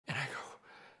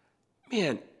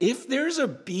Man, if there's a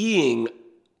being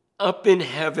up in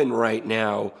heaven right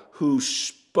now who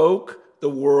spoke the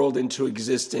world into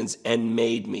existence and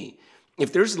made me,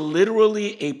 if there's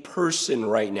literally a person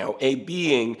right now, a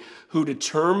being who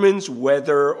determines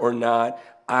whether or not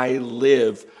I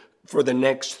live for the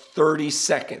next 30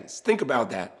 seconds, think about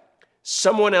that.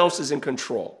 Someone else is in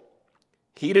control.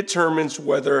 He determines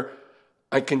whether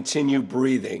I continue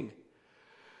breathing.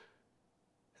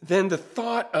 Then the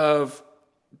thought of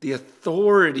the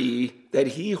authority that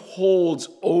he holds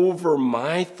over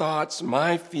my thoughts,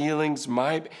 my feelings,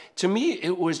 to me,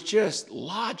 it was just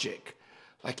logic.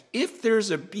 Like, if there's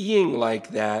a being like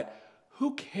that,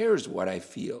 who cares what I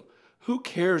feel? Who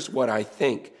cares what I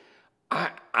think?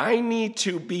 I need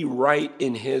to be right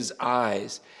in his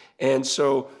eyes. And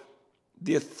so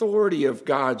the authority of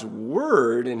God's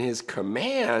word and his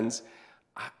commands,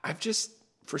 I've just,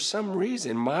 for some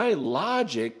reason, my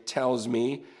logic tells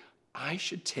me I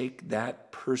should take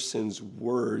that person's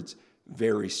words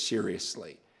very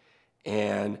seriously.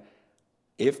 And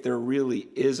if there really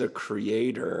is a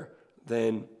creator,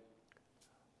 then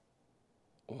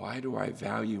why do I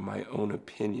value my own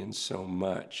opinion so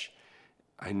much?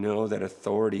 I know that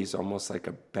authority is almost like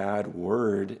a bad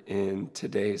word in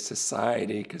today's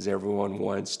society because everyone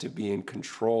wants to be in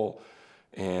control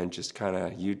and just kind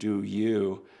of you do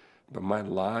you. But my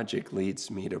logic leads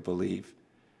me to believe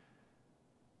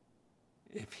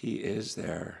if he is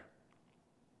there,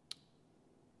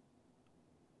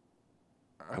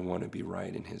 I want to be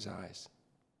right in his eyes.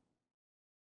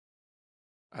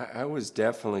 I was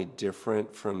definitely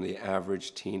different from the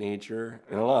average teenager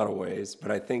in a lot of ways,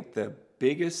 but I think the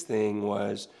biggest thing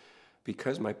was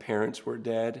because my parents were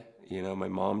dead. My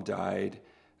mom died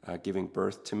giving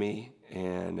birth to me,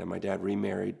 and my dad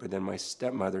remarried, but then my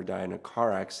stepmother died in a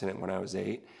car accident when I was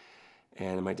 8,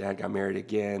 and my dad got married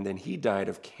again. Then he died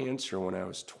of cancer when I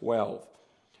was 12.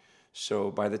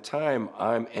 So by the time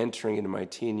I'm entering into my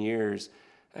teen years,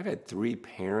 I've had 3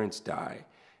 parents die,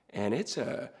 and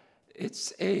I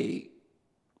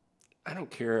don't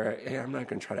care, I'm not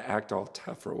going to try to act all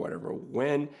tough or whatever.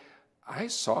 When I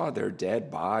saw their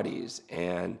dead bodies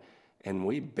and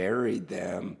we buried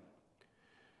them,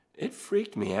 it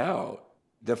freaked me out.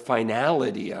 The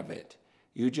finality of it.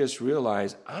 You just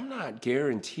realize I'm not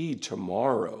guaranteed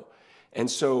tomorrow. And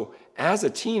so as a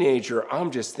teenager,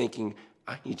 I'm just thinking,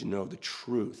 I need to know the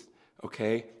truth,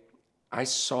 okay? I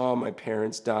saw my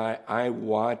parents die. I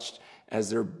watched as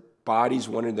their bodies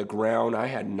went in the ground. I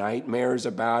had nightmares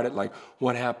about it. Like,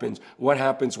 what happens? What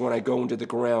happens when I go into the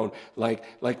ground? Like,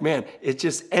 man, it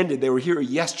just ended. They were here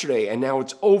yesterday and now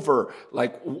it's over.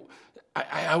 Like,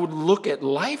 I would look at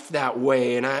life that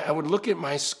way, and I would look at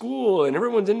my school and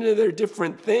everyone's into their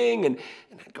different thing. And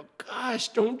I'd go, gosh,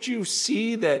 don't you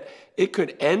see that it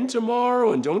could end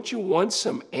tomorrow? And don't you want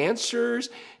some answers?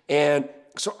 And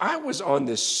so I was on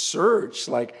this search,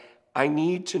 like, I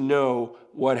need to know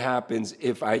what happens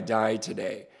if I die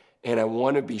today. And I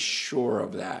want to be sure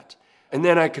of that. And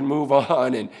then I can move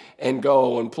on and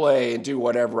go and play and do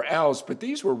whatever else. But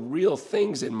these were real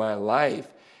things in my life.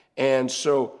 And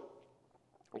so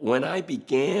when I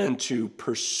began to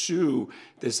pursue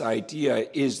this idea,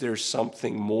 is there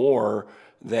something more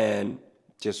than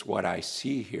just what I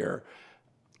see here?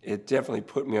 It definitely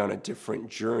put me on a different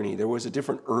journey. There was a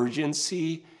different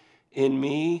urgency in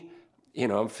me.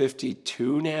 I'm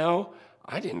 52 now.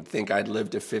 I didn't think I'd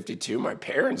live to 52. My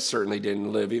parents certainly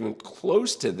didn't live even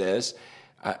close to this.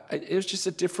 It was just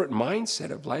a different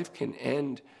mindset of life can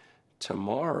end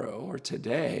tomorrow or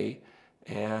today.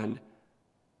 And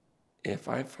if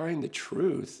I find the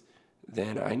truth,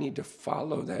 then I need to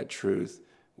follow that truth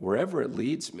wherever it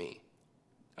leads me,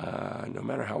 no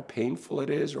matter how painful it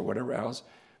is or whatever else,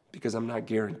 because I'm not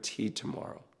guaranteed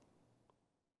tomorrow.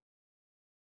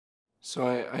 So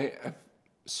I've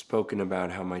spoken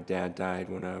about how my dad died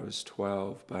when I was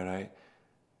 12, but I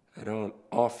don't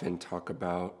often talk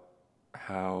about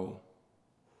how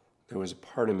there was a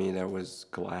part of me that was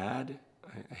glad.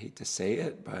 I hate to say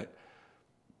it, but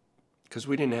because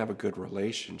we didn't have a good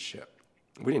relationship.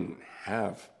 We didn't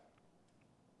have,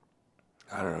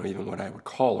 I don't know, even what I would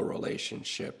call a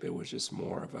relationship. It was just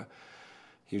more of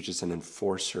he was just an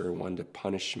enforcer, wanted to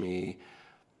punish me.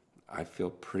 I feel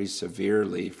pretty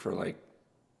severely for like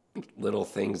little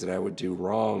things that I would do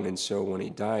wrong. And so when he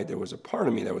died, there was a part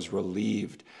of me that was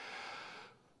relieved.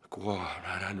 Like, whoa, I'm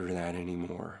not under that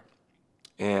anymore.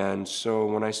 And so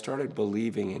when I started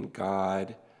believing in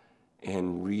God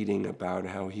and reading about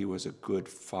how he was a good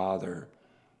father,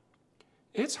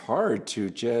 it's hard to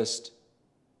just,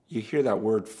 you hear that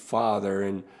word father,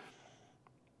 and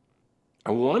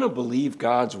I want to believe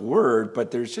God's word,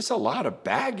 but there's just a lot of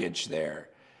baggage there.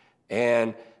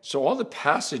 And so all the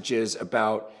passages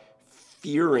about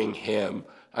fearing him,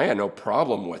 I had no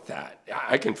problem with that.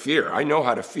 I can fear. I know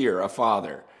how to fear a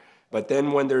father. But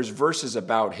then when there's verses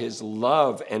about his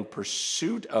love and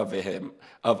pursuit of him,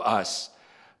 of us,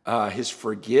 his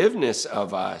forgiveness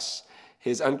of us,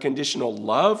 his unconditional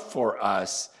love for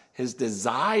us, his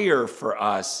desire for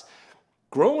us,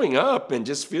 growing up and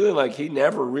just feeling like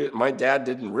my dad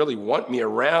didn't really want me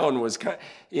around was kind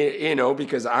of,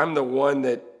 because I'm the one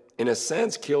that, in a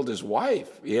sense, killed his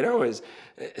wife.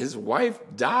 His wife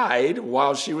died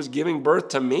while she was giving birth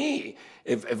to me.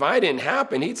 If I didn't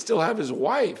happen, he'd still have his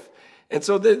wife. And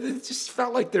so it just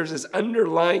felt like there's this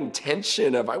underlying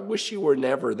tension of, I wish you were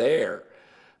never there.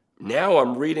 Now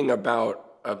I'm reading about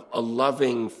a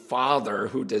loving father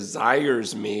who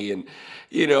desires me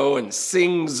and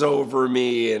sings over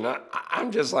me. And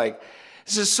I'm just like,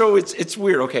 it's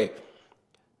weird. Okay.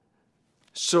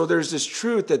 So there's this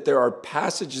truth that there are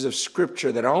passages of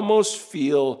scripture that almost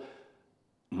feel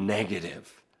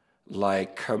negative,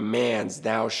 like commands,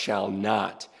 thou shalt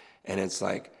not. And it's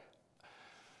like,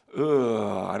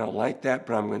 I don't like that,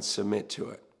 but I'm going to submit to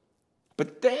it.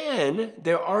 But then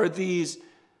there are these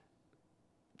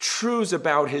truths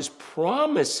about his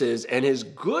promises and his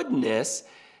goodness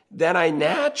that I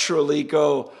naturally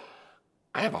go,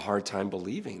 I have a hard time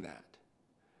believing that.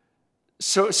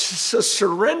 So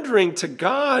surrendering to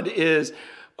God is,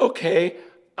 okay,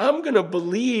 I'm going to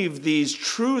believe these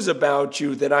truths about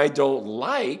you that I don't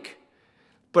like,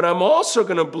 but I'm also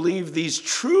going to believe these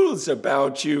truths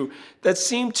about you that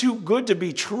seem too good to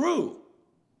be true.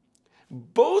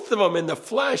 Both of them in the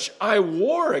flesh, I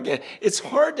war against. It's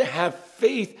hard to have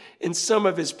faith in some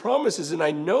of his promises. And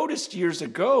I noticed years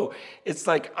ago, it's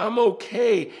like I'm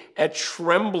okay at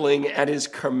trembling at his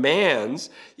commands,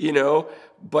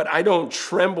 but I don't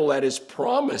tremble at his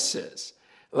promises.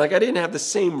 Like I didn't have the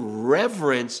same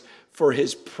reverence for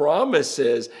his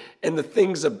promises and the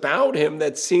things about him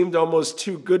that seemed almost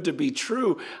too good to be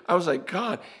true. I was like,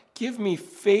 God, give me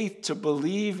faith to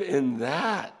believe in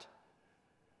that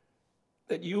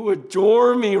you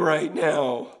adore me right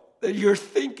now, that you're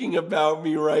thinking about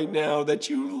me right now, that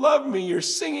you love me, you're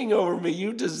singing over me,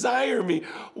 you desire me.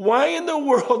 Why in the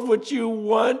world would you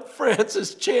want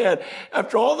Francis Chan,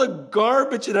 after all the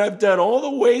garbage that I've done, all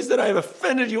the ways that I've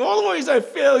offended you, all the ways I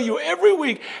fail you every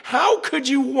week? How could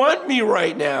you want me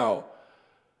right now?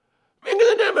 I'm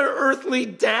going to have an earthly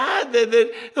dad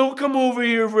that'll come over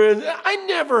here. I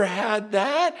never had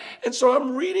that. And so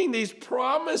I'm reading these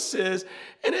promises,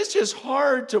 and it's just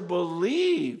hard to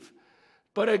believe.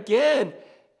 But again,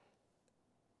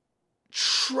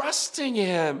 trusting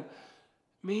him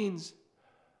means,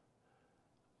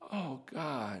 oh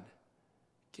God,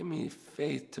 give me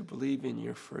faith to believe in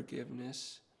your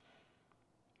forgiveness,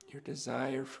 your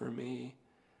desire for me.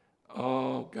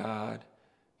 Oh God,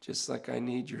 just like I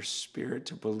need your spirit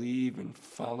to believe and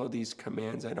follow these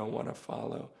commands I don't want to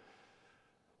follow.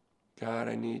 God,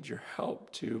 I need your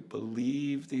help to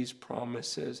believe these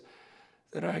promises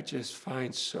that I just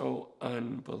find so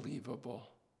unbelievable.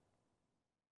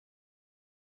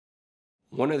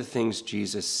 One of the things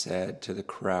Jesus said to the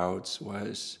crowds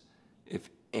was, if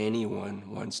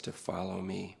anyone wants to follow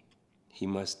me, he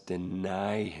must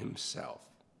deny himself,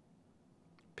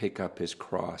 pick up his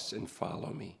cross and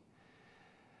follow me.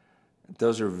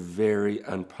 Those are very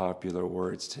unpopular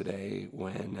words today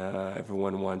when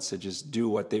everyone wants to just do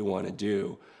what they want to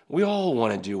do. We all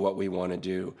want to do what we want to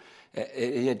do.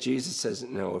 And yet Jesus says,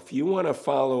 no, if you want to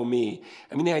follow me,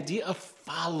 the idea of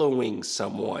following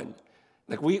someone,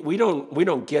 like we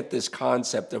don't get this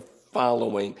concept of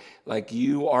following, like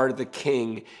you are the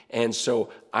king, and so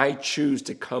I choose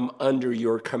to come under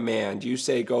your command. You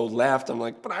say go left, I'm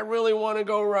like, but I really want to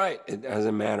go right. It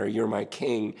doesn't matter, you're my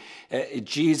king.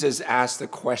 Jesus asked the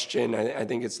question, I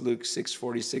think it's Luke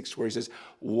 6:46, where he says,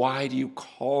 why do you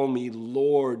call me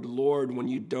Lord, Lord, when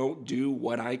you don't do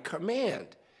what I command?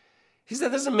 He said,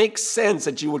 it doesn't make sense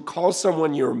that you would call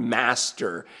someone your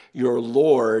master, your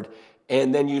Lord,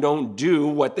 and then you don't do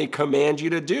what they command you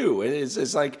to do.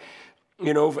 It's like,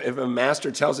 if a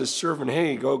master tells his servant,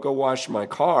 hey, go wash my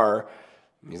car,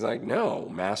 he's like, no,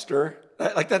 master.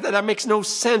 Like that makes no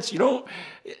sense.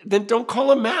 Then don't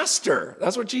call him master.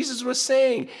 That's what Jesus was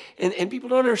saying. And people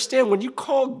don't understand. When you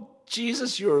call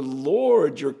Jesus your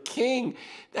Lord, your King,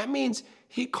 that means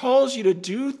he calls you to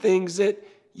do things that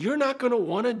you're not going to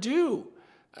want to do.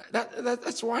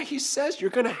 That's why he says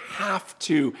you're going to have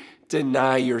to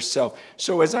deny yourself.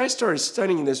 So as I started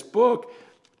studying this book,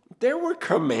 there were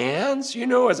commands,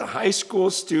 as a high school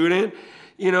student,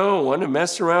 want to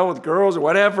mess around with girls or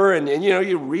whatever. And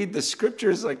you read the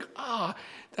scriptures like,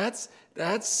 that's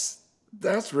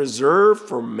that's reserved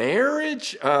for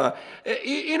marriage.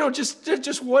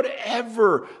 Just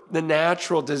whatever the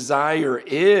natural desire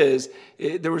is.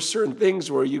 There were certain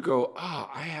things where you go,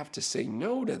 I have to say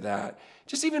no to that.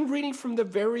 Just even reading from the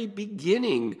very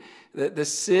beginning, the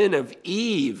sin of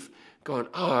Eve, going,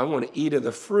 I want to eat of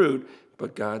the fruit,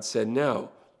 but God said no.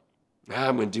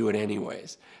 I'm going to do it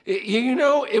anyways.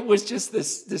 It was just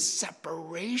this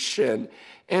separation.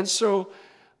 And so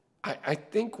I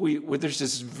think there's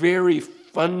this very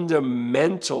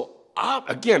fundamental,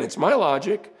 again, it's my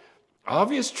logic,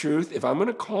 obvious truth. If I'm going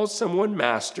to call someone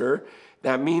master,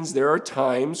 that means there are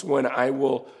times when I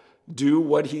will do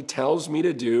what he tells me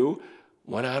to do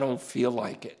when I don't feel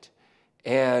like it.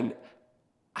 And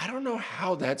I don't know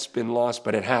how that's been lost,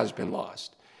 but it has been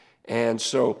lost. And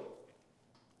so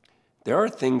there are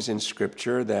things in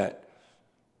Scripture that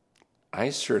I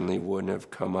certainly wouldn't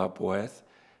have come up with,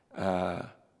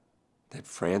 that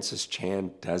Francis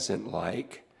Chan doesn't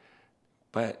like.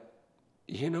 But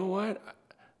you know what?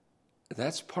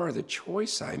 That's part of the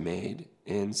choice I made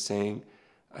in saying,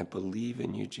 I believe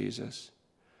in you, Jesus.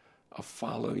 I'll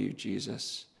follow you,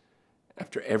 Jesus.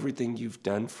 After everything you've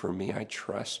done for me, I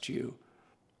trust you.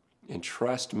 And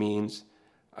trust means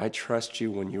I trust you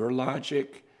when your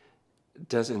logic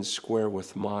doesn't square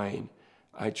with mine.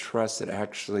 I trust that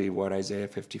actually what Isaiah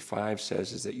 55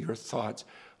 says is that your thoughts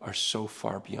are so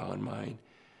far beyond mine.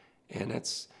 And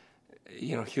that's,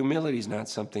 humility is not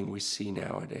something we see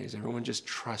nowadays. Everyone just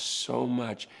trusts so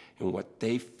much in what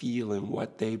they feel and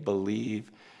what they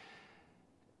believe.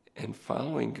 And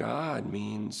following God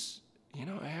means,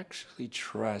 I actually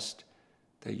trust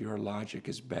that your logic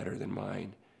is better than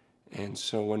mine. And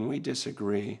so when we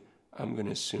disagree, I'm going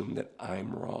to assume that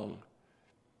I'm wrong.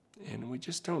 And we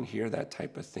just don't hear that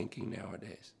type of thinking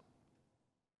nowadays.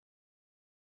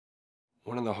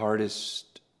 One of the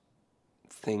hardest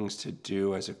things to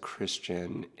do as a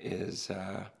Christian is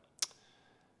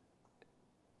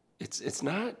it's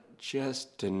not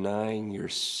just denying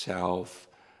yourself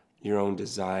your own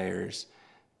desires,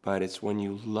 but it's when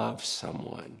you love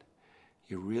someone.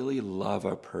 You really love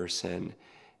a person,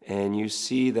 and you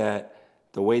see that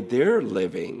the way they're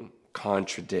living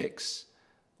contradicts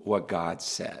what God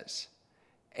says.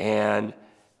 And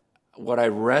what I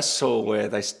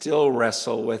still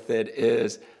wrestle with it,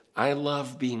 is I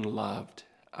love being loved.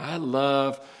 I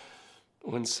love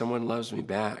when someone loves me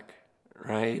back,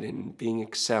 right? And being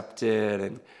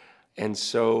accepted. And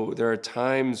so there are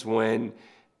times when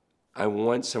I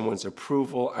want someone's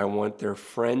approval, I want their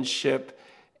friendship,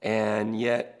 and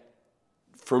yet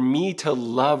for me to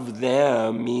love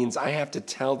them means I have to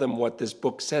tell them what this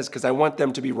book says, because I want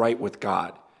them to be right with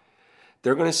God.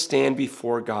 They're going to stand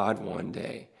before God one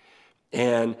day.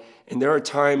 And there are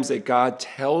times that God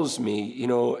tells me,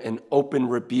 an open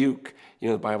rebuke,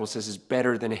 the Bible says, is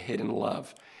better than a hidden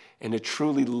love. And to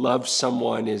truly love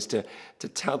someone is to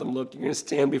tell them, look, you're going to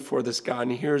stand before this God,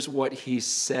 and here's what he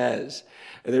says.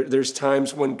 There's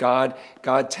times when God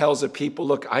tells a people,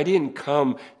 look, I didn't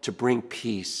come to bring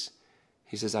peace.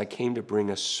 He says, I came to bring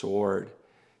a sword,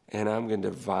 and I'm going to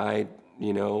divide,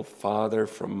 father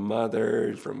from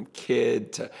mother, from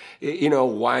kid to,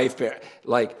 wife.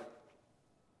 Like,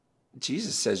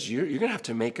 Jesus says, you're going to have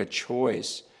to make a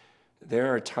choice.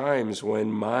 There are times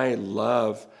when my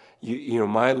love,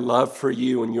 my love for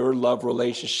you and your love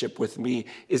relationship with me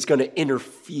is going to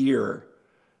interfere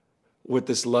with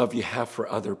this love you have for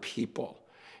other people.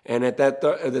 And at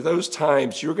those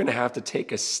times, you're going to have to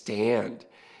take a stand.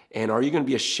 And are you going to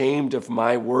be ashamed of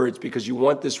my words because you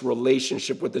want this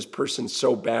relationship with this person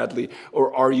so badly,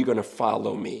 or are you going to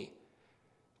follow me?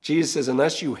 Jesus says,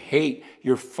 unless you hate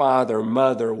your father,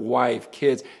 mother, wife,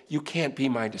 kids, you can't be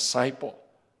my disciple.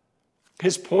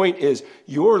 His point is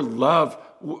your love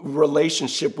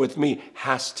relationship with me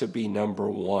has to be number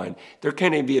one. There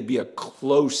can't be a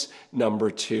close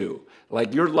number two.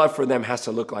 Like your love for them has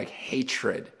to look like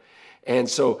hatred. And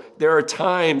so there are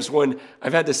times when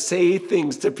I've had to say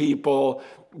things to people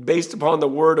based upon the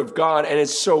word of God, and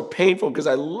it's so painful because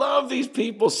I love these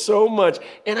people so much,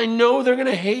 and I know they're going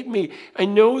to hate me. I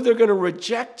know they're going to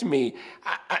reject me.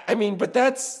 But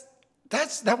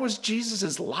that was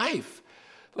Jesus's life.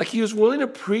 Like he was willing to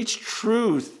preach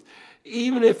truth,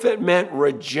 even if it meant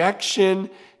rejection,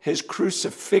 his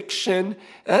crucifixion.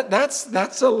 That's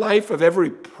the life of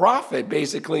every prophet,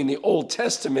 basically, in the Old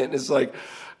Testament. It's like,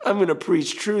 I'm going to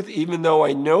preach truth even though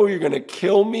I know you're going to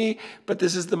kill me, but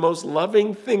this is the most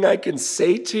loving thing I can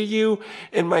say to you,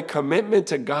 and my commitment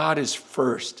to God is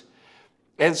first.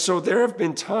 And so there have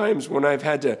been times when I've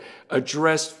had to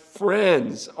address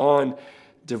friends on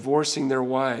divorcing their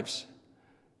wives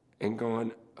and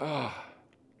going,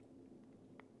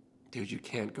 dude, you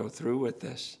can't go through with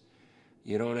this.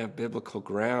 You don't have biblical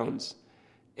grounds.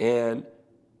 And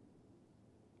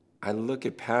I look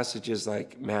at passages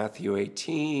like Matthew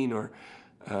 18 or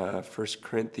 1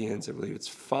 Corinthians, I believe it's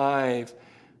 5,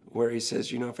 where he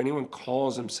says, if anyone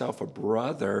calls himself a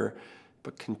brother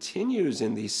but continues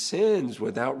in these sins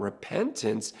without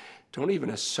repentance, don't even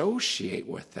associate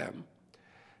with them.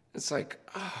 It's like,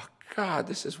 oh God,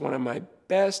 this is one of my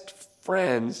best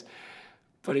friends,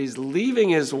 but he's leaving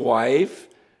his wife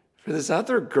for this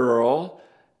other girl.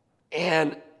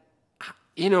 And,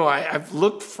 I've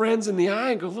looked friends in the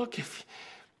eye and go, look, if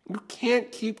you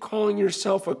can't keep calling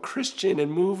yourself a Christian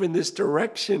and move in this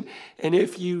direction, and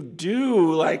if you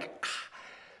do,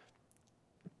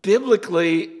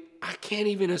 biblically, I can't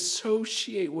even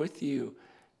associate with you.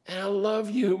 And I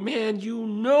love you. Man,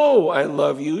 I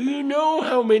love you. You know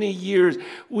how many years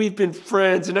we've been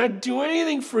friends, and I'd do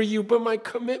anything for you but my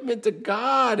commitment to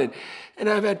God. And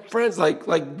I've had friends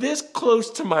like this close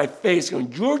to my face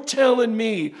going, you're telling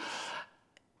me.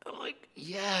 I'm like,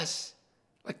 yes.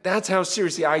 That's how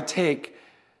seriously I take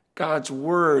God's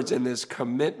words and this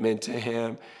commitment to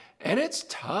him. And it's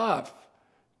tough.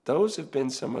 Those have been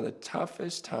some of the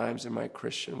toughest times in my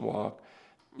Christian walk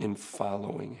in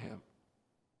following him.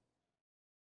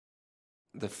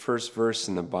 The first verse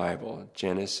in the Bible,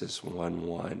 Genesis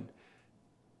 1:1,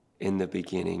 in the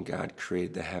beginning, God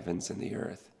created the heavens and the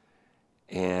earth.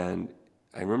 And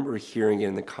I remember hearing it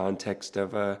in the context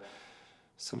of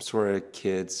some sort of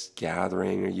kids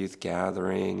gathering or youth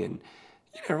gathering, and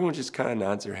everyone just kind of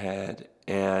nods their head.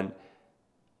 And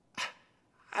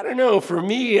I don't know, for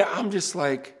me, I'm just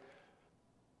like,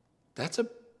 that's a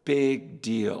big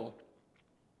deal.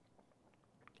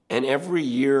 And every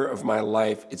year of my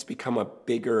life, it's become a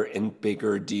bigger and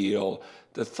bigger deal.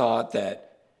 The thought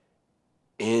that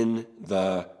in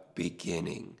the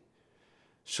beginning.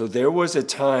 So there was a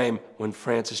time when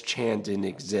Francis Chan didn't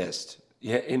exist.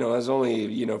 It was only,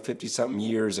 50-something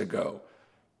years ago.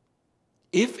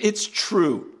 If it's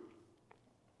true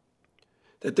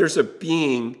that there's a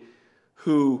being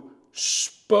who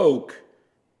spoke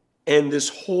and this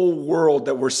whole world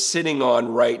that we're sitting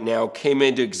on right now came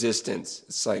into existence,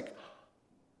 it's like,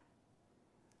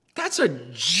 that's a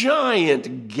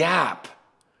giant gap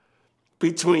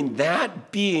between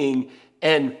that being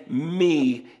and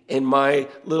me and my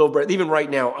little breath. Even right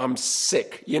now, I'm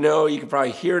sick. You can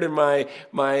probably hear it in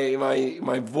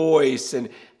my voice. And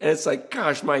it's like,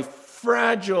 gosh, my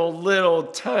fragile little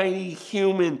tiny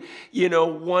human,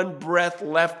 one breath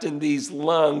left in these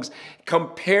lungs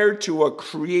compared to a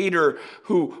creator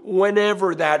who,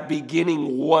 whenever that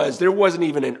beginning was, there wasn't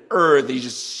even an earth. He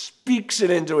just speaks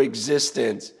it into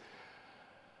existence.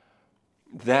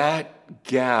 That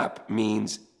gap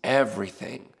means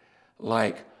everything.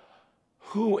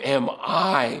 Who am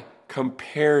I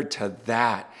compared to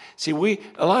that? See,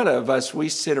 a lot of us, we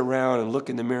sit around and look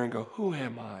in the mirror and go, who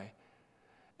am I?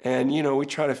 And, we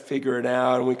try to figure it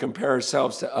out, and we compare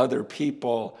ourselves to other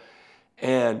people.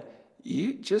 And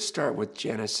you just start with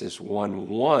Genesis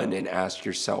 1:1 and ask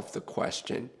yourself the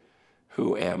question,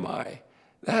 who am I?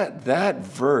 That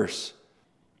verse,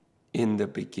 in the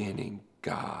beginning,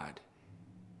 God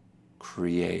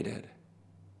created.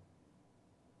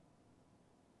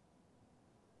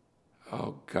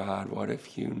 Oh God, what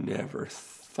if you never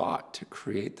thought to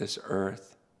create this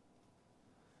earth?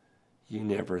 You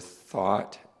never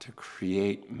thought to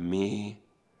create me.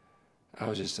 I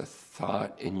was just a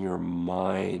thought in your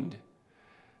mind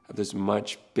of this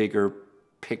much bigger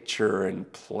picture and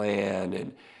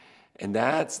plan. And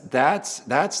that's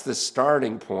the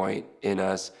starting point in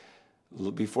us.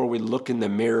 Before we look in the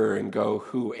mirror and go,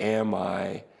 who am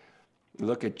I?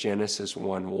 Look at Genesis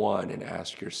 1:1 and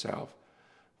ask yourself,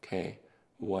 okay,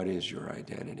 what is your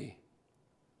identity?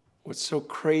 What's so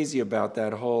crazy about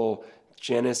that whole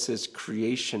Genesis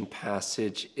creation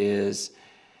passage is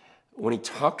when he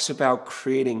talks about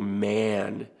creating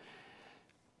man,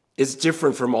 it's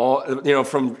different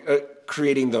from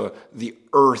creating the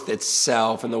earth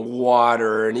itself and the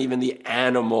water and even the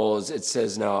animals. It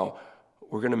says, no,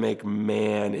 we're going to make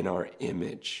man in our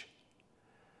image.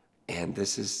 And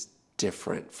this is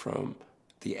different from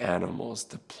the animals,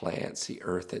 the plants, the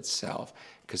earth itself,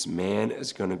 because man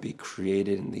is going to be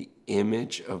created in the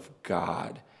image of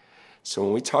God. So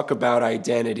when we talk about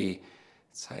identity,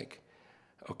 it's like,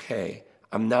 okay,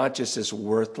 I'm not just this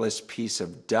worthless piece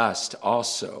of dust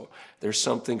also. There's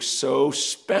something so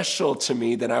special to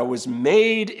me that I was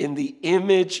made in the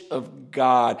image of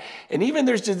God. And even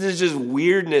there's just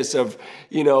weirdness of,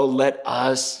 let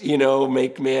us,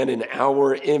 make man in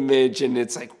our image. And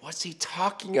it's like, what's he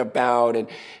talking about?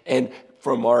 And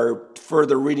from our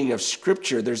further reading of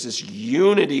Scripture, there's this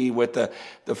unity with the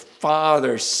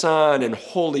Father, Son, and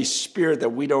Holy Spirit that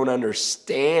we don't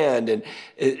understand. And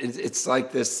it's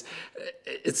like this,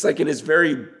 it's like in his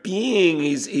very being,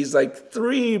 he's like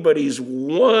three, but he's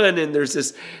one. And there's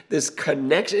this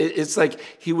connection. It's like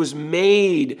he was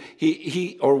made,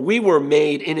 or we were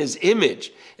made in his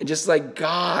image. And just like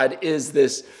God is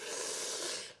this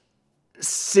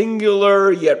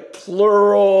singular yet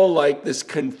plural, like this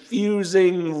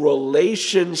confusing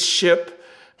relationship,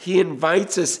 he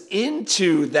invites us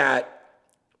into that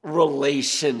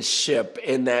relationship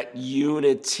and that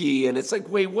unity. And it's like,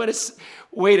 wait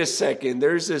a second.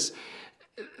 There's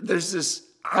this,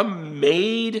 I'm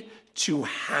made to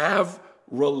have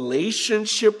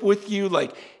relationship with you.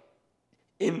 Like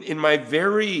in my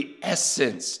very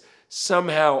essence,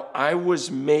 somehow I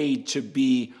was made to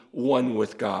be one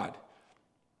with God.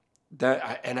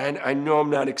 I know I'm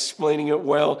not explaining it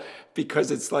well, because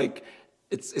it's like,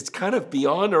 it's kind of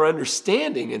beyond our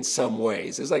understanding in some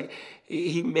ways. It's like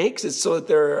he makes it so that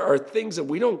there are things that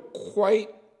we don't quite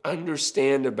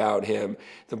understand about him.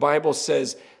 The Bible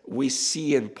says we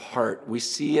see in part. We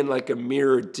see in like a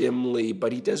mirror dimly,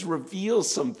 but he does reveal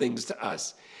some things to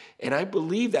us. And I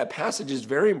believe that passage is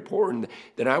very important,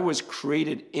 that I was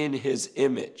created in his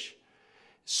image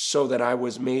so that I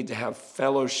was made to have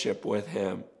fellowship with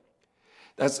him.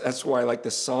 That's why, like the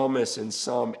psalmist in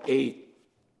Psalm 8,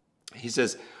 he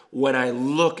says, when I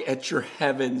look at your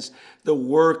heavens, the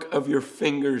work of your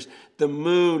fingers, the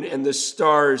moon and the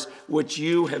stars which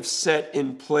you have set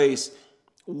in place,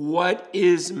 what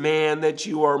is man that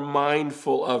you are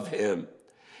mindful of him,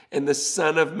 and the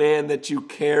Son of Man that you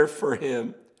care for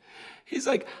him? He's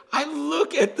like, I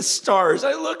look at the stars.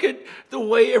 I look at the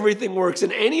way everything works.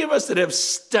 And any of us that have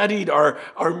studied our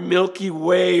Milky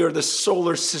Way or the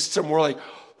solar system, we're like,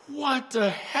 what the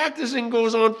heck? This thing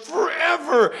goes on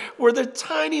forever. We're the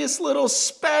tiniest little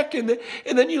speck. And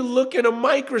then you look at a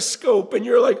microscope and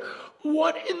you're like,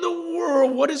 what in the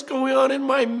world? What is going on in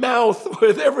my mouth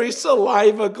with every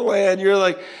saliva gland? You're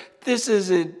like, this is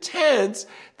intense.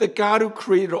 The God who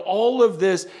created all of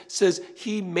this says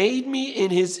he made me in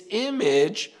his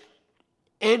image,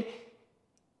 and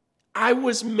I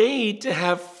was made to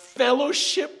have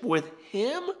fellowship with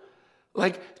him,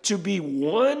 like to be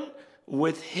one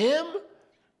with him.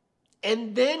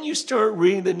 And then you start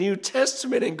reading the New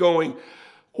Testament and going,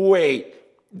 wait,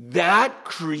 that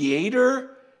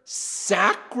creator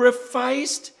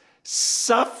sacrificed,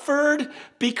 suffered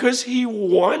because he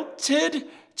wanted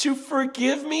to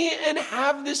forgive me and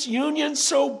have this union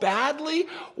so badly?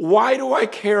 Why do I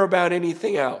care about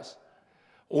anything else?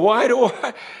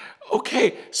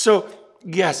 Okay, so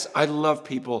yes, I love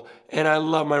people and I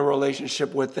love my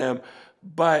relationship with them,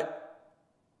 but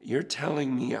you're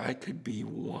telling me I could be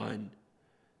one,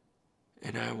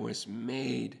 and I was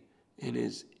made in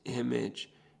his image,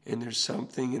 and there's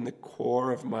something in the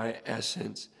core of my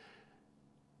essence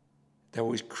that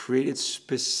was created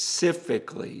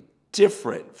specifically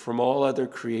different from all other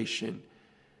creation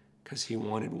because he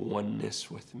wanted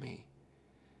oneness with me.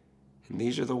 And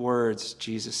these are the words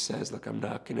Jesus says, look, I'm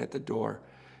knocking at the door.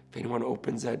 If anyone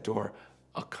opens that door,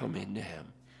 I'll come into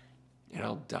him and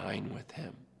I'll dine with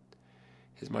him.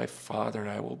 As my Father and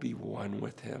I will be one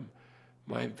with him.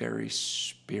 My very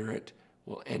spirit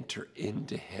will enter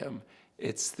into him.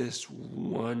 It's this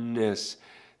oneness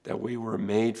that we were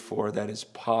made for that is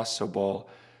possible,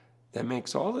 that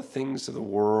makes all the things of the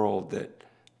world, that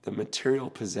the material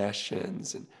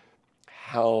possessions and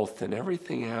health and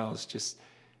everything else just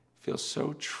feel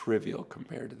so trivial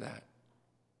compared to that.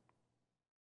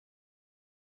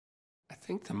 I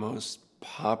think the most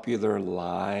popular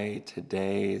lie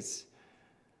today is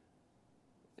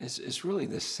really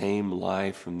the same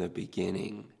lie from the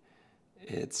beginning.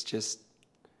 It's just,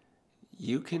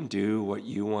 you can do what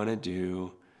you want to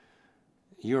do.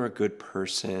 You're a good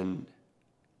person.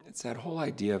 It's that whole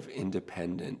idea of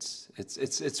independence.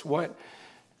 It's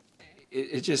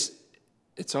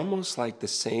almost like the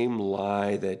same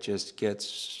lie that just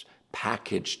gets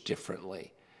packaged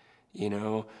differently. You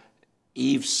know,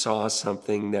 Eve saw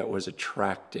something that was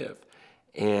attractive,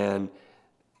 and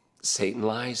Satan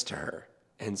lies to her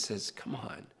and says, come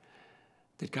on,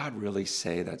 did God really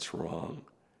say that's wrong?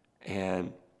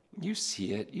 And you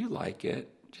see it, you like it.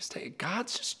 Just take it.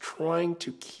 God's just trying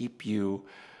to keep you,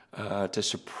 to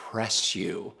suppress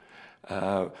you,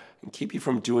 and keep you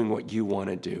from doing what you want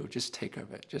to do. Just take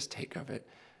of it. Just take of it.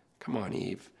 Come on,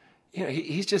 Eve. You know,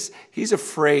 he's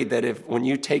afraid that when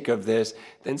you take of this,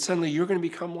 then suddenly you're going to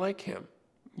become like him.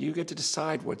 You get to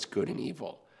decide what's good and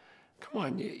evil. Come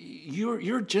on,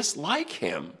 you're just like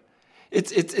him.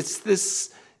 It's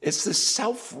It's the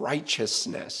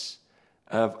self-righteousness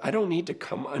of, I don't need to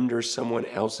come under someone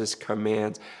else's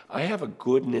commands. I have a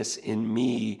goodness in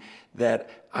me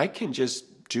that I can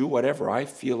just do whatever I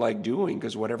feel like doing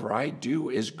because whatever I do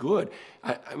is good.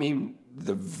 I mean,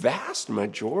 the vast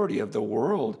majority of the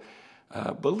world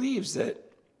believes that,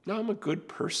 no, I'm a good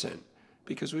person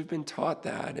because we've been taught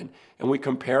that. And we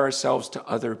compare ourselves to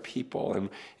other people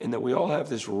and that we all have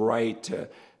this right to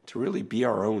really be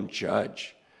our own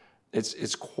judge.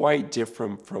 It's quite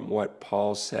different from what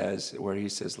Paul says, where he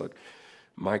says, look,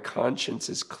 my conscience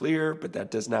is clear, but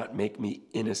that does not make me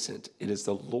innocent. It is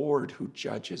the Lord who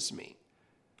judges me.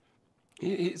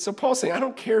 So Paul's saying, I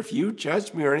don't care if you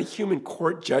judge me or any human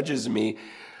court judges me.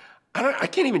 I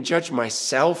can't even judge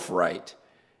myself right.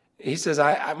 He says,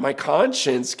 my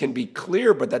conscience can be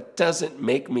clear, but that doesn't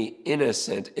make me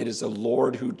innocent. It is the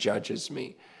Lord who judges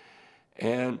me.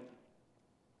 And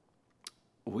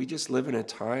we just live in a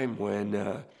time when,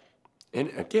 and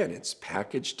again, it's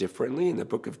packaged differently. In the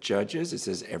book of Judges, it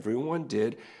says everyone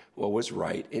did what was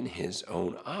right in his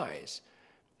own eyes.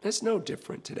 That's no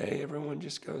different today. Everyone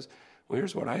just goes, well,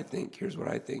 here's what I think, here's what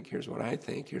I think, here's what I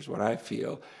think, here's what I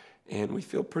feel. And we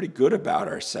feel pretty good about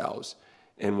ourselves.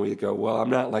 And we go, well, I'm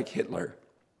not like Hitler.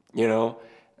 You know,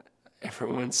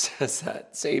 everyone says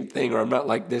that same thing, or I'm not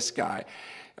like this guy.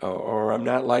 Or I'm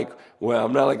not like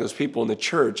those people in the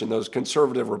church and those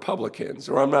conservative Republicans,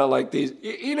 or I'm not like these.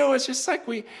 You know, it's just like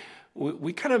we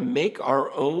kind of make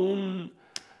our own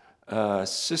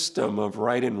system of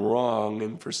right and wrong,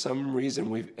 and for some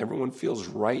reason everyone feels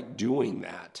right doing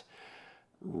that,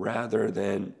 rather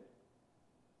than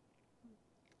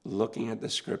looking at the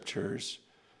scriptures,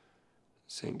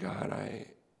 saying, God, I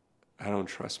don't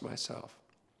trust myself.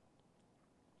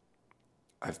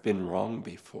 I've been wrong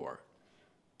before.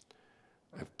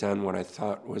 I've done what I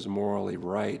thought was morally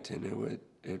right, and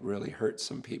it really hurt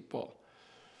some people.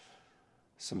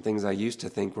 Some things I used to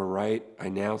think were right, I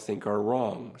now think are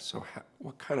wrong. So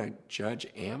what kind of judge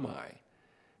am I?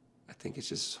 I think it's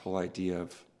just this whole idea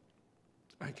of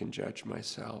I can judge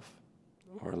myself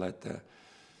or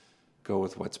go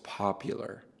with what's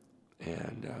popular.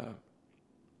 And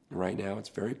right now it's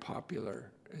very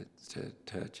popular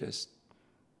to just,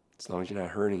 as long as you're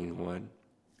not hurting anyone,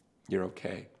 you're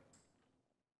okay.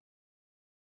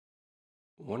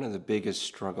 One of the biggest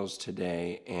struggles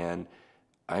today, and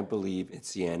I believe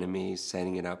it's the enemy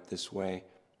setting it up this way,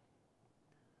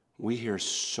 we hear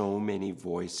so many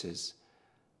voices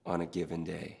on a given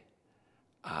day.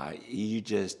 You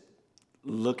just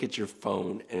look at your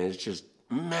phone and it's just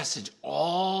message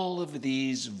all of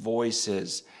these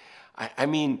voices. I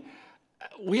mean,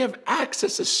 we have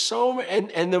access to so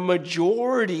many, and the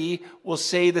majority will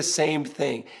say the same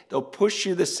thing. They'll push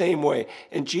you the same way.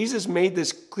 And Jesus made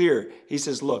this clear. He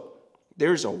says, look,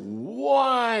 there's a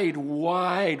wide,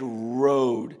 wide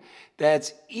road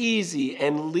that's easy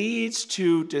and leads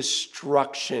to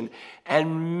destruction.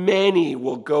 And many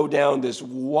will go down this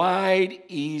wide,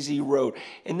 easy road.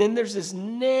 And then there's this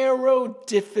narrow,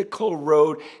 difficult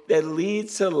road that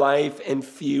leads to life, and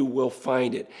few will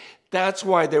find it. That's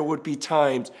why there would be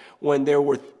times when there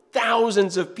were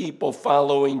thousands of people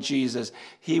following Jesus.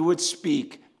 He would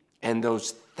speak, and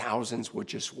those thousands would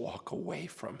just walk away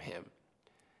from him.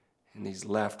 And he's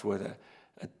left with a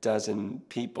dozen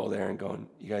people there and going,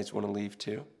 you guys want to leave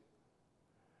too?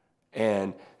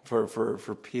 And for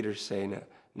Peter saying,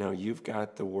 no, you've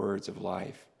got the words of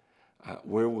life.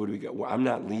 Where would we go? Well, I'm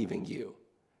not leaving you.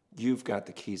 You've got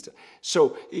the keys to.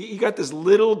 So you got this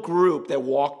little group that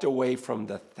walked away from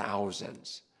the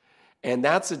thousands. And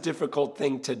that's a difficult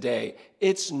thing today.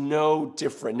 It's no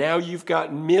different. Now you've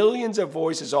got millions of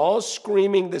voices all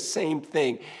screaming the same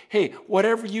thing. Hey,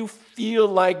 whatever you feel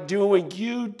like doing,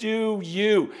 you do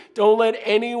you. Don't let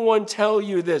anyone tell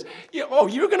you this.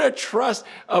 You're going to trust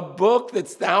a book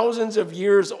that's thousands of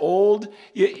years old?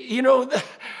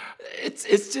 It's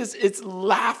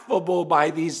laughable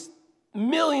by these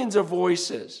millions of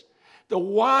voices. The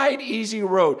wide, easy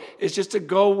road is just to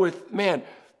go with, man,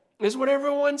 is what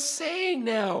everyone's saying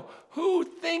now. Who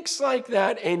thinks like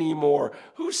that anymore?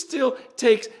 Who still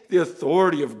takes the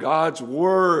authority of God's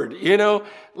word?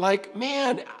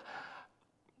 Man,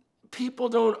 people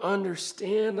don't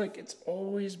understand. It's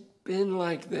always been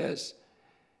like this.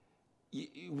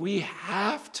 We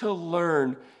have to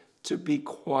learn to be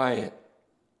quiet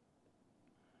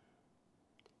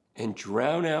and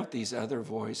drown out these other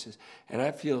voices. And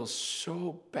I feel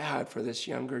so bad for this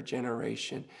younger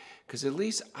generation, because at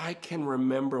least I can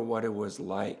remember what it was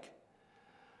like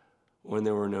when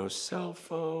there were no cell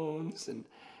phones and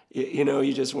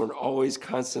You just weren't always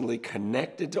constantly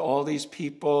connected to all these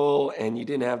people, and you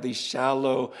didn't have these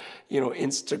shallow,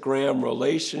 Instagram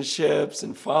relationships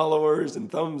and followers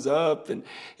and thumbs up, and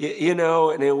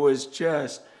and it was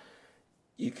just,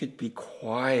 you could be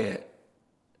quiet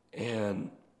and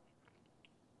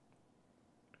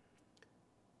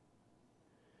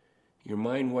your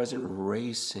mind wasn't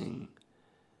racing,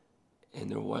 and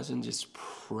there wasn't just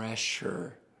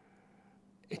pressure.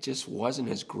 It just wasn't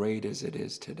as great as it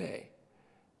is today.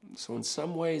 So in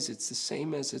some ways, it's the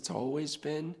same as it's always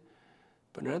been,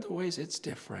 but in other ways, it's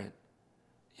different.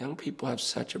 Young people have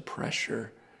such a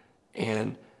pressure,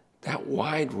 and that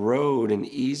wide road and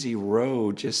easy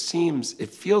road just it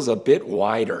feels a bit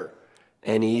wider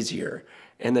and easier.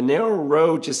 And the narrow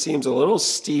road just seems a little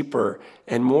steeper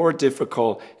and more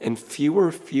difficult, and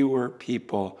fewer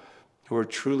people who are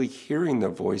truly hearing the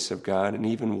voice of God and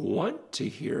even want to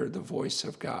hear the voice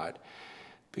of God.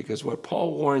 Because what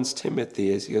Paul warns Timothy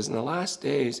is, he goes, in the last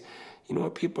days, you know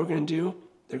what people are going to do?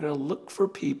 They're going to look for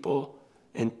people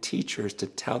and teachers to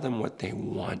tell them what they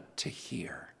want to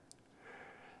hear.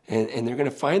 And they're going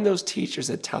to find those teachers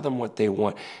that tell them what they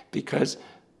want, because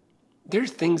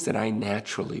there's things that I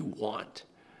naturally want.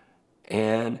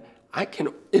 And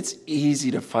it's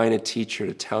easy to find a teacher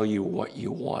to tell you what you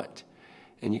want.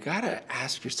 And you got to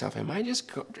ask yourself, am I just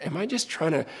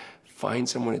trying to find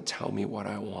someone to tell me what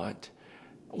I want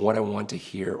to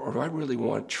hear, or do I really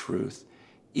want truth,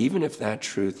 even if that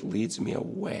truth leads me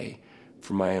away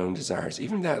from my own desires,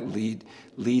 even if that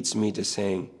leads me to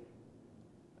saying,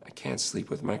 I can't sleep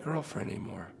with my girlfriend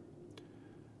anymore.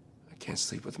 I can't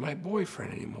sleep with my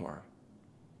boyfriend anymore.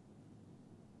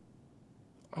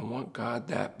 I want God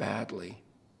that badly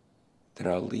that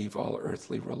I'll leave all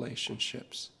earthly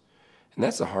relationships. And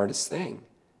that's the hardest thing.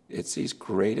 It's these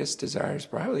greatest desires,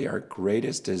 probably our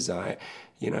greatest desire.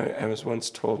 I was once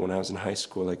told when I was in high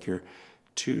school, like your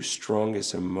two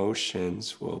strongest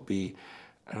emotions will be,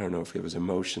 I don't know if it was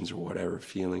emotions or whatever,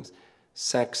 feelings,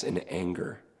 sex and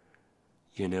anger.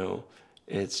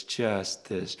 It's just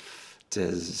this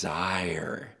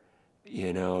desire,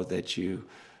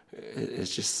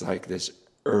 it's just like this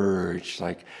urge,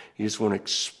 like you just want to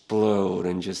explode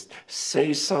and just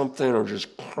say something or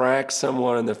just crack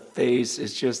someone in the face.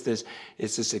 It's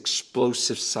this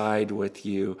explosive side with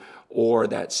you, or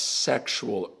that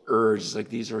sexual urge. Like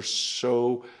these are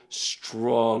so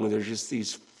strong. There's just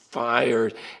these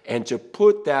fires. And to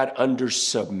put that under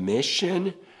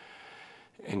submission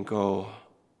and go,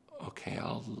 okay,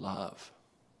 I'll love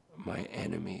my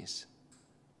enemies.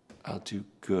 I'll do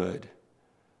good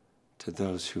to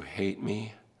those who hate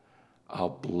me. I'll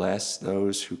bless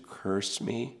those who curse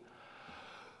me.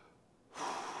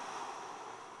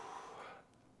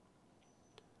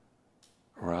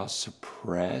 Or I'll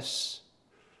suppress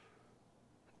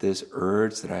this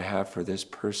urge that I have for this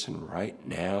person right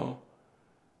now,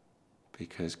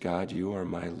 because God, you are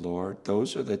my Lord.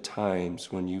 Those are the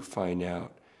times when you find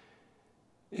out,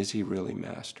 is he really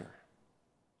master?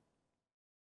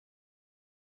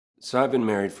 So I've been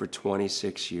married for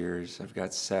 26 years. I've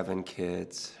got 7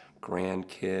 kids,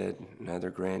 grandkid,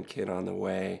 another grandkid on the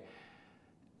way.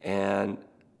 And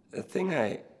the thing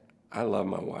I love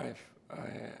my wife.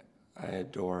 I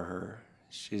adore her.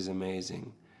 She's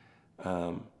amazing.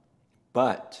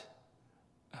 But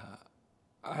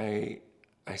I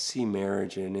see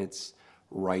marriage in its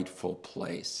rightful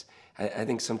place. I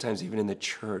think sometimes even in the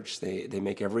church, they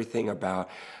make everything about,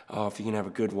 if you can have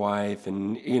a good wife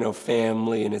and,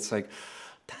 family. And it's like,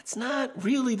 that's not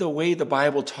really the way the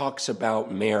Bible talks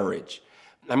about marriage.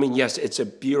 I mean, yes, it's a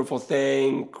beautiful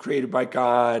thing created by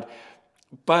God,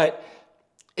 but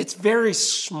it's very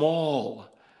small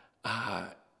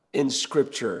in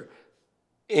Scripture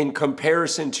in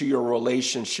comparison to your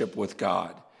relationship with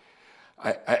God.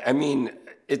 I mean,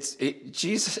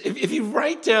 Jesus. If you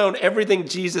write down everything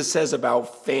Jesus says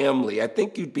about family, I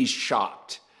think you'd be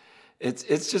shocked.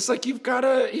 It's just like you've got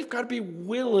to be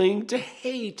willing to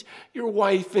hate your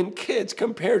wife and kids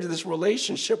compared to this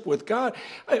relationship with God.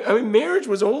 I mean, marriage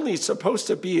was only supposed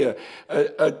to be a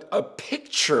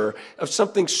picture of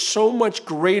something so much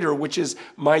greater, which is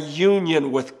my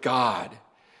union with God.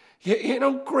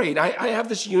 Great. I have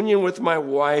this union with my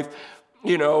wife.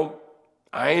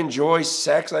 I enjoy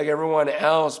sex like everyone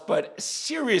else, but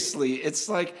seriously, it's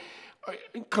like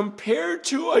compared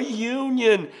to a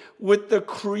union with the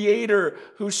Creator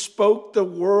who spoke the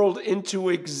world into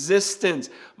existence,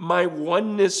 my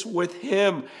oneness with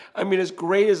Him. I mean, as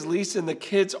great as Lisa and the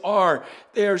kids are,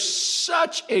 they are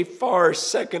such a far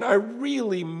second. I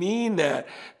really mean that.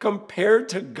 Compared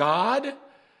to God,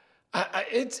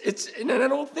 And I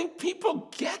don't think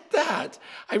people get that.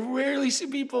 I rarely see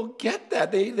people get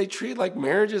that. They treat like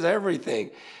marriage is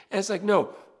everything. And it's like,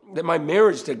 no, that my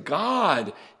marriage to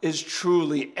God is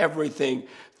truly everything.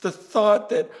 The thought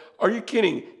that, are you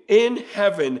kidding? In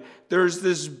heaven, there's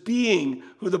this being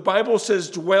who the Bible says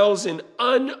dwells in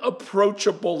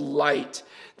unapproachable light.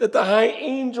 That the high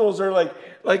angels are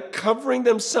like covering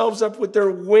themselves up with their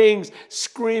wings,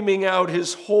 screaming out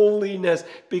his holiness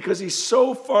because he's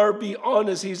so far beyond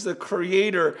us. He's the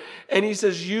creator. And he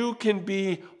says, you can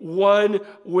be one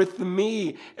with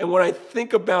me. And when I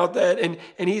think about that,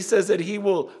 and he says that he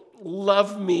will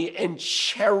love me and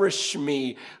cherish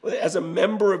me as a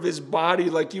member of his body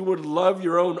like you would love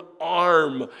your own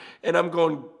arm. And I'm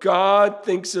going, God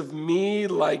thinks of me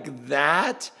like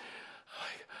that?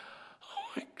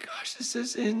 Oh my gosh, this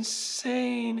is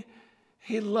insane.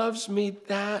 He loves me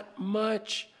that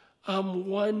much. I'm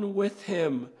one with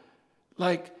him.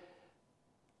 Like,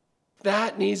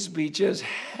 that needs to be just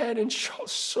head and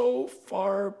shoulders so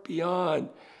far beyond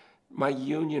my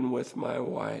union with my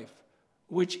wife,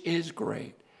 which is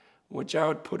great, which I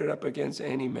would put it up against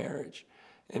any marriage.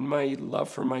 And my love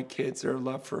for my kids, their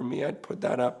love for me, I'd put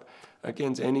that up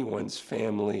against anyone's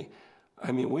family.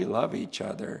 I mean, we love each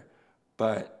other,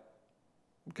 but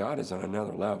God is on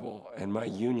another level, and my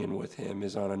union with him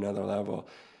is on another level.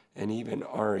 And even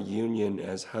our union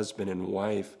as husband and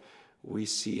wife, we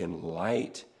see in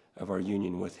light of our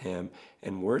union with him,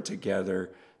 and we're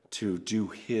together to do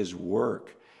his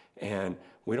work. And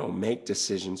we don't make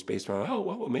decisions based on,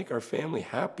 what will make our family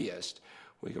happiest?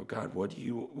 We go, God,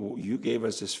 you gave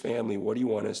us this family. What do you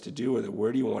want us to do with it?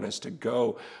 Where do you want us to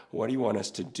go? What do you want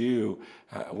us to do?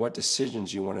 What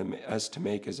decisions you want us to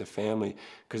make as a family?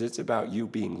 Because it's about you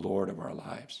being Lord of our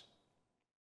lives.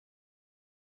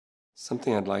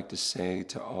 Something I'd like to say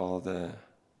to all the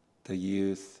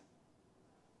youth,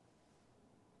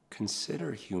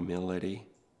 consider humility.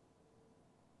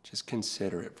 Just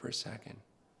consider it for a second.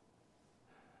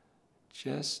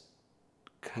 Just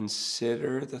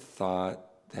consider the thought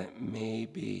that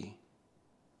maybe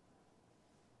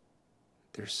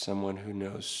there's someone who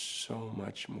knows so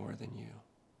much more than you.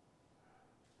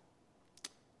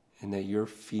 And that your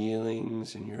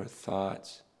feelings and your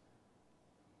thoughts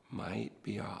might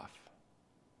be off.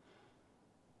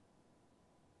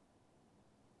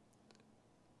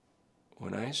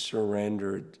 When I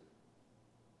surrendered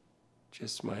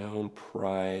just my own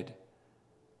pride,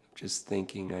 just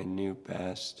thinking I knew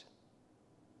best,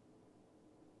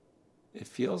 it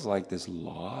feels like this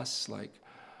loss, like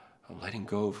I'm letting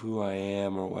go of who I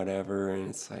am or whatever, and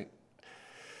it's like,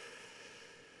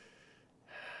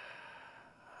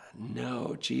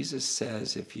 no, Jesus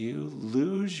says if you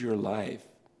lose your life,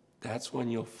 that's when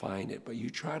you'll find it, but you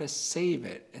try to save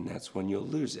it, and that's when you'll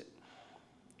lose it.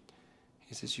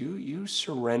 He says, you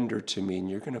surrender to me,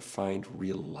 and you're going to find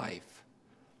real life.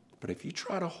 But if you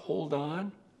try to hold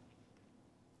on,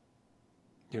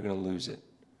 you're going to lose it.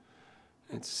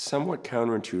 It's somewhat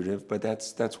counterintuitive, but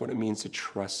that's what it means to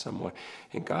trust someone.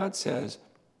 And God says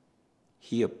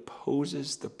he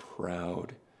opposes the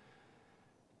proud,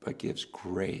 but gives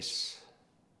grace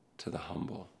to the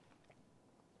humble.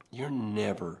 You're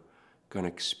never going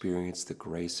to experience the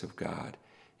grace of God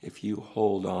if you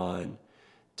hold on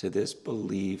to this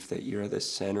belief that you're the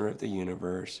center of the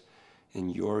universe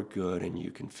and you're good and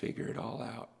you can figure it all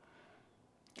out.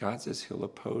 God says he'll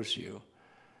oppose you.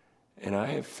 And I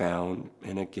have found,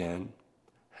 and again,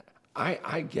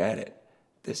 I get it.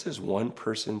 This is one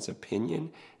person's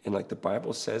opinion, and like the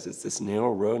Bible says, it's this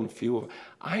narrow road and few.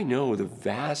 I know the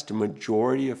vast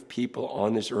majority of people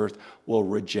on this earth will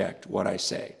reject what I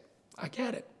say. I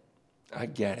get it. But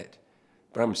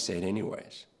I'm going to say it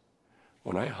anyways.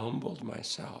 When I humbled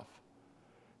myself,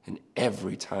 and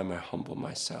every time I humble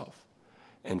myself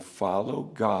and follow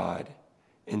God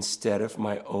instead of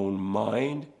my own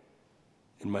mind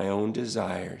and my own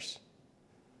desires,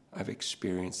 I've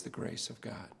experienced the grace of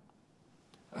God.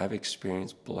 I've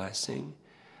experienced blessing.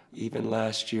 Even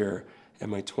last year, at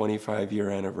my 25-year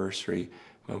anniversary,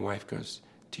 my wife goes,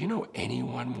 do you know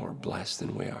anyone more blessed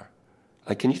than we are?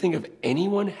 Like, can you think of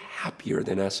anyone happier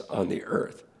than us on the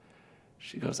earth?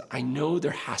 She goes, I know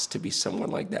there has to be someone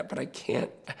like that, but I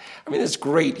can't. I mean, it's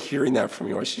great hearing that from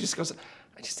you. She just goes,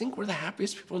 I just think we're the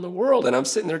happiest people in the world. And I'm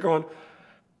sitting there going,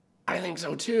 I think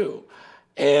so too.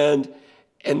 And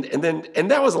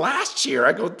that was last year.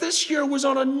 I go, this year was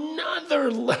on another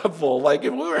level. Like,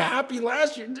 if we were happy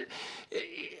last year,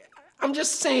 I'm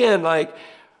just saying, like,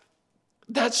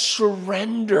 that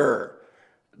surrender,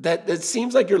 that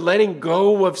seems like you're letting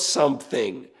go of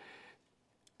something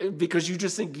because you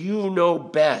just think you know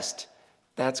best,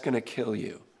 that's going to kill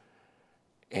you.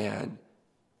 And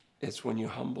it's when you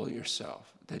humble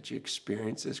yourself that you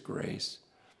experience this grace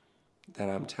that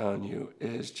I'm telling you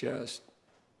is just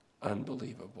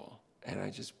unbelievable. And I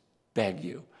just beg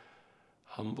you,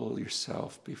 humble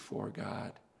yourself before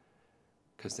God,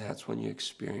 because that's when you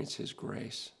experience his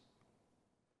grace.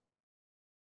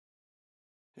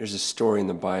 There's a story in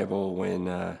the Bible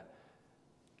when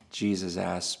Jesus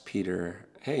asked Peter,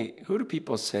 hey, who do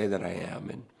people say that I am?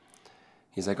 And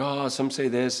he's like, oh, some say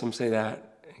this, some say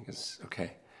that. And he goes,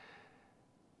 okay,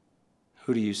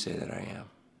 who do you say that I am?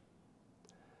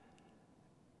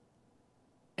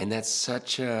 And that's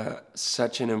such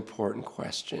an important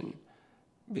question,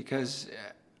 because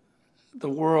the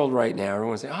world right now,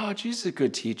 everyone's saying, oh, Jesus is a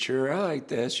good teacher. I like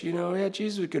this. Yeah,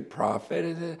 Jesus is a good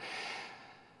prophet.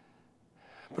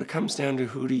 But it comes down to,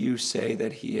 who do you say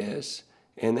that he is?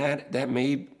 And that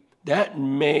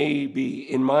may be,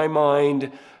 in my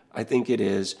mind, I think it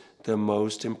is the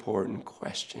most important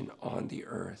question on the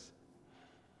earth.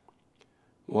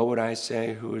 What would I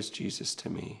say? Who is Jesus to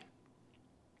me?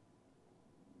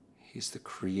 He's the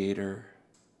creator.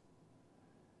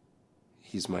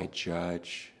 He's my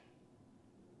judge.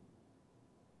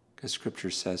 Because Scripture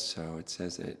says so. It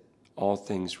says that all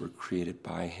things were created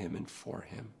by him and for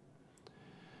him.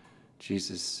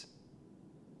 Jesus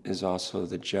is also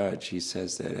the judge. He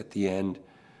says that at the end,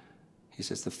 he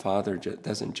says the Father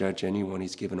doesn't judge anyone.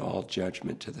 He's given all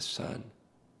judgment to the Son.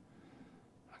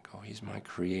 I go, he's my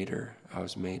creator. I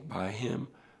was made by him,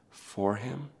 for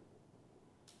him.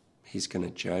 He's going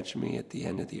to judge me at the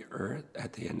end of the earth,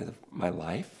 at the end of my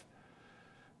life.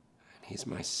 And he's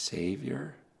my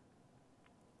Savior.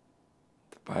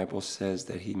 The Bible says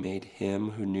that he made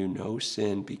him who knew no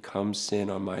sin become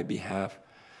sin on my behalf,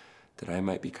 that I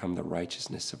might become the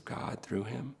righteousness of God through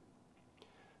him.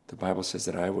 The Bible says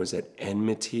that I was at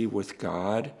enmity with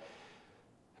God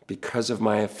because of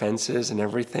my offenses and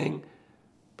everything.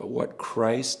 But what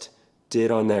Christ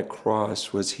did on that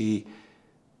cross was he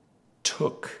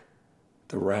took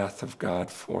the wrath of God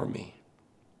for me.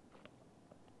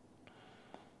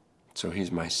 So he's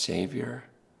my Savior.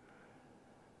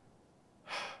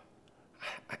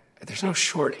 There's no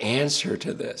short answer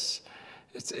to this.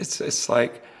 It's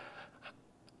like,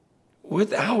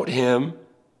 without him,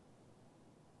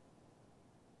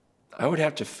 I would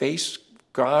have to face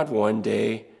God one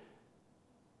day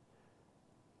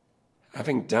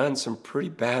having done some pretty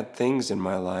bad things in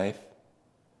my life,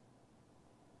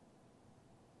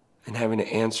 and having to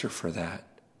answer for that.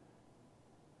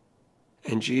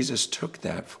 And Jesus took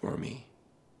that for me.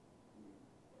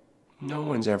 No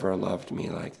one's ever loved me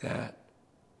like that.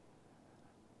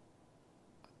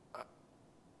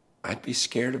 I'd be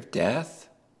scared of death.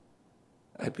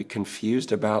 I'd be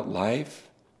confused about life.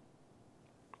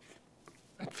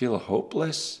 I'd feel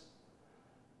hopeless.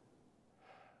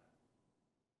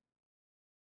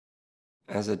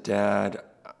 As a dad,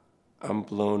 I'm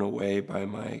blown away by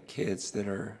my kids that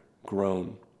are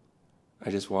grown.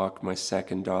 I just walked my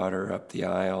second daughter up the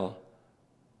aisle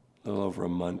a little over a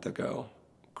month ago,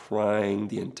 crying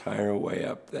the entire way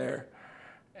up there.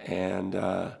 And,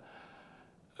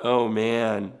 oh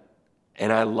man,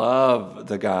 and I love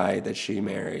the guy that she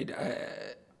married.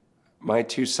 My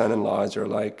two son-in-laws are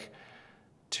like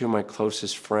two of my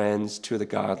closest friends, two of the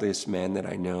godliest men that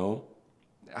I know.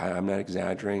 I'm not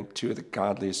exaggerating, two of the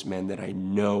godliest men that I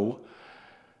know.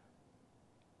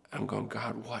 I'm going,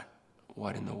 God,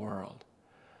 what in the world?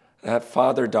 That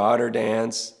father-daughter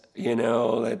dance,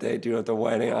 that they do at the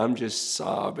wedding, I'm just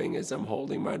sobbing as I'm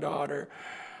holding my daughter,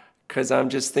 because I'm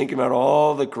just thinking about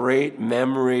all the great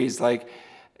memories. Like,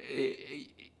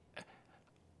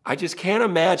 I just can't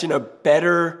imagine a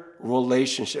better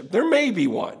relationship. There may be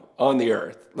one on the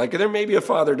earth. Like, there may be a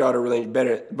father-daughter relationship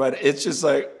better, but it's just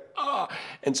like,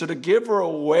 And so to give her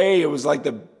away, it was like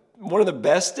one of the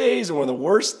best days and one of the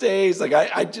worst days. Like,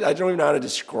 I don't even know how to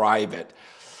describe it.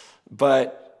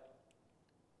 But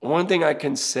one thing I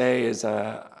can say is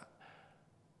I'm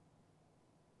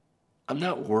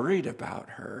not worried about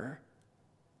her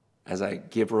as I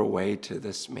give her away to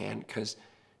this man, because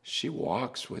she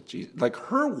walks with Jesus. Like,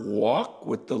 her walk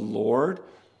with the Lord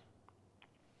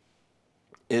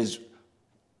is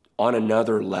on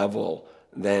another level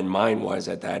than mine was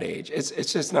at that age.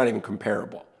 It's just not even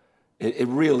comparable. It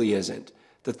really isn't.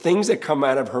 The things that come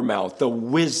out of her mouth, the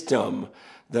wisdom,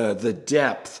 the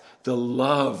depth, the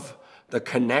love, the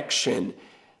connection,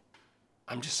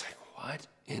 I'm just like, what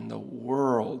in the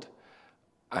world?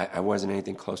 I wasn't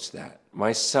anything close to that.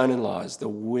 My son-in-laws, the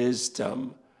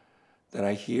wisdom that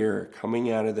I hear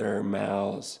coming out of their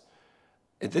mouths,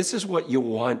 this is what you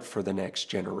want for the next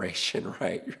generation,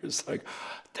 right? You're just like,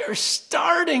 they're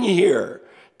starting here.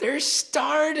 They're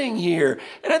starting here.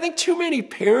 And I think too many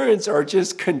parents are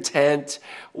just content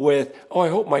with, oh, I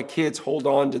hope my kids hold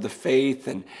on to the faith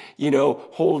and,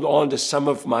 hold on to some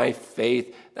of my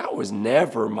faith. That was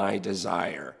never my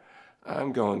desire.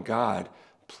 I'm going, God,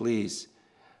 please,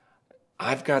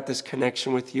 I've got this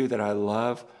connection with you that I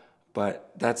love,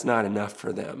 but that's not enough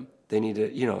for them. They need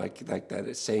to, like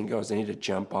that saying goes, they need to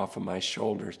jump off of my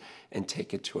shoulders and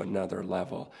take it to another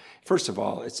level. First of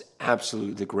all, it's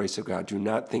absolutely the grace of God. Do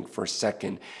not think for a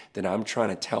second that I'm trying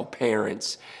to tell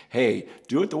parents, hey,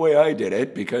 do it the way I did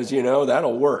it because,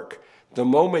 that'll work. The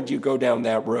moment you go down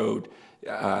that road,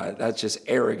 that's just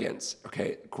arrogance.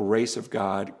 Okay, grace of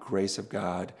God, grace of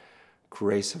God,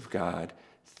 grace of God.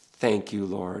 Thank you,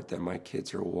 Lord, that my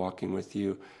kids are walking with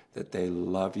you, that they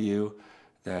love you,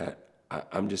 that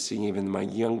I'm just seeing even my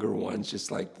younger ones,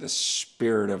 just like the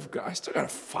Spirit of God. I still got a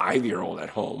 5-year-old at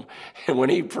home. And when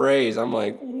he prays, I'm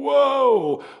like,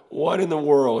 whoa, what in the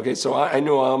world? Okay, so I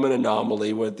know I'm an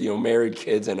anomaly with, married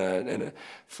kids and a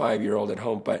 5-year-old at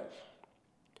home. But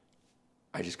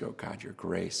I just go, God, your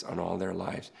grace on all their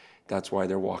lives. That's why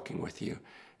they're walking with you.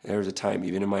 There was a time,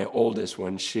 even in my oldest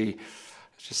one, she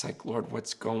was just like, Lord,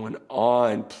 what's going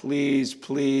on? Please,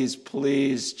 please,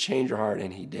 please change her heart.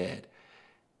 And he did.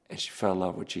 And she fell in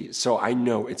love with Jesus. So I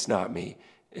know it's not me.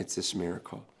 It's this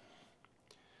miracle.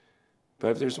 But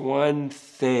if there's one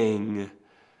thing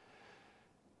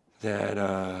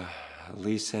that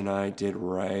Lisa and I did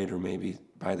right, or maybe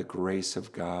by the grace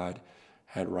of God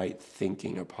had right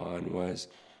thinking upon, was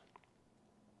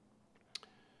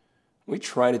we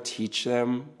try to teach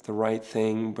them the right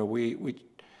thing, but we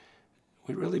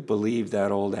really believe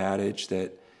that old adage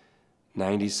that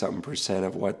 90-something%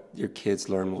 of what your kids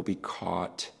learn will be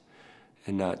caught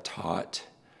and not taught.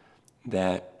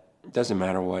 That it doesn't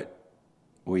matter what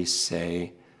we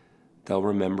say, they'll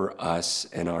remember us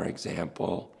and our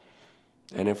example.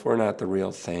 And if we're not the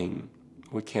real thing,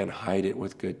 we can't hide it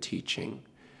with good teaching.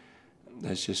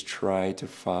 Let's just try to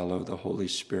follow the Holy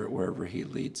Spirit wherever he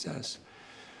leads us.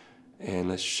 And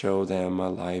let's show them a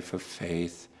life of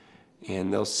faith.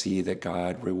 And they'll see that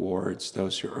God rewards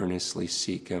those who earnestly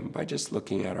seek him by just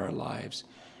looking at our lives.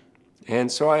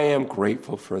 And so I am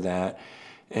grateful for that.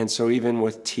 And so even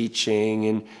with teaching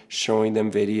and showing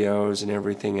them videos and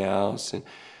everything else and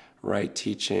right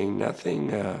teaching, nothing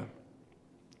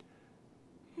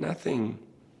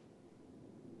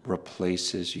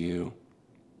replaces you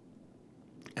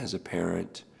as a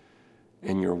parent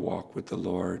in your walk with the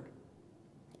Lord.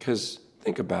 Because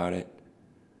think about it.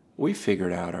 We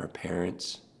figured out our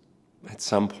parents at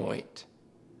some point.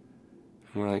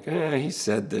 And we're like, he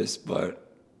said this, but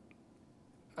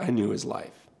I knew his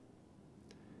life.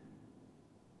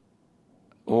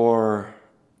 Or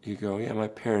you go, yeah, my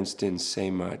parents didn't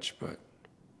say much, but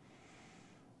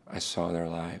I saw their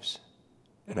lives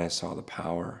and I saw the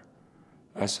power.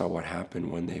 I saw what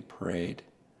happened when they prayed.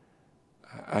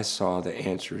 I saw the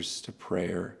answers to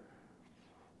prayer.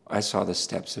 I saw the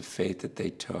steps of faith that they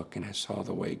took, and I saw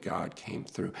the way God came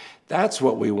through. That's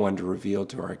what we wanted to reveal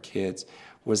to our kids,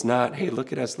 was not, hey,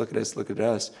 look at us, look at us, look at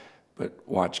us, but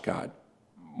watch God.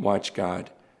 Watch God.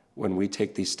 When we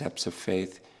take these steps of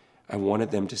faith, I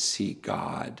wanted them to see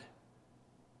God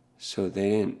so they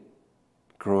didn't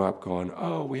grow up going,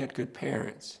 oh, we had good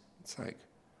parents. It's like,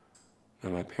 no,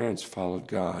 my parents followed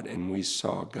God, and we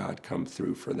saw God come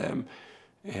through for them,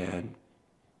 and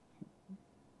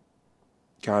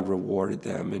God rewarded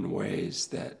them in ways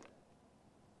that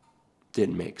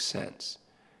didn't make sense.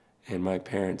 And my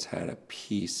parents had a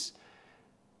peace,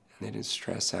 and they didn't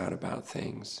stress out about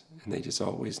things. And they just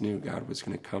always knew God was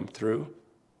going to come through,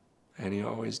 and he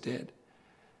always did.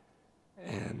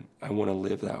 And I want to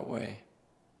live that way.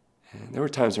 And there were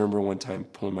times, I remember one time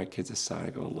pulling my kids aside, I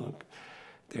go, look,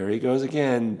 there he goes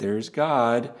again. There's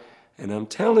God. And I'm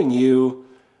telling you,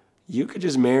 you could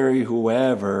just marry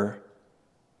whoever,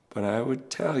 but I would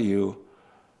tell you,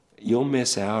 you'll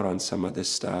miss out on some of this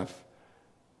stuff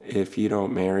if you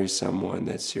don't marry someone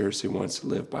that seriously wants to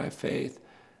live by faith.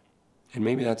 And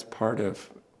maybe that's part of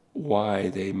why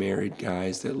they married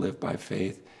guys that live by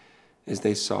faith, is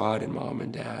they saw it in mom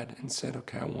and dad and said,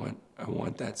 okay, I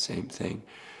want that same thing.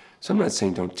 So I'm not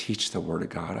saying don't teach the Word of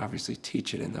God. Obviously,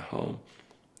 teach it in the home.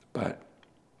 But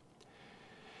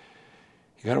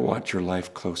you got to watch your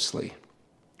life closely.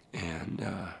 And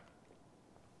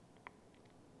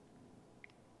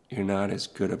you're not as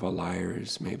good of a liar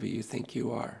as maybe you think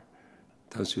you are.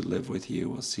 Those who live with you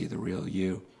will see the real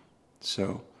you.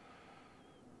 So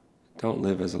don't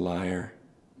live as a liar.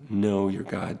 Know your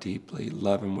God deeply.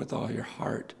 Love him with all your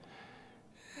heart,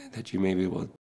 that you maybe will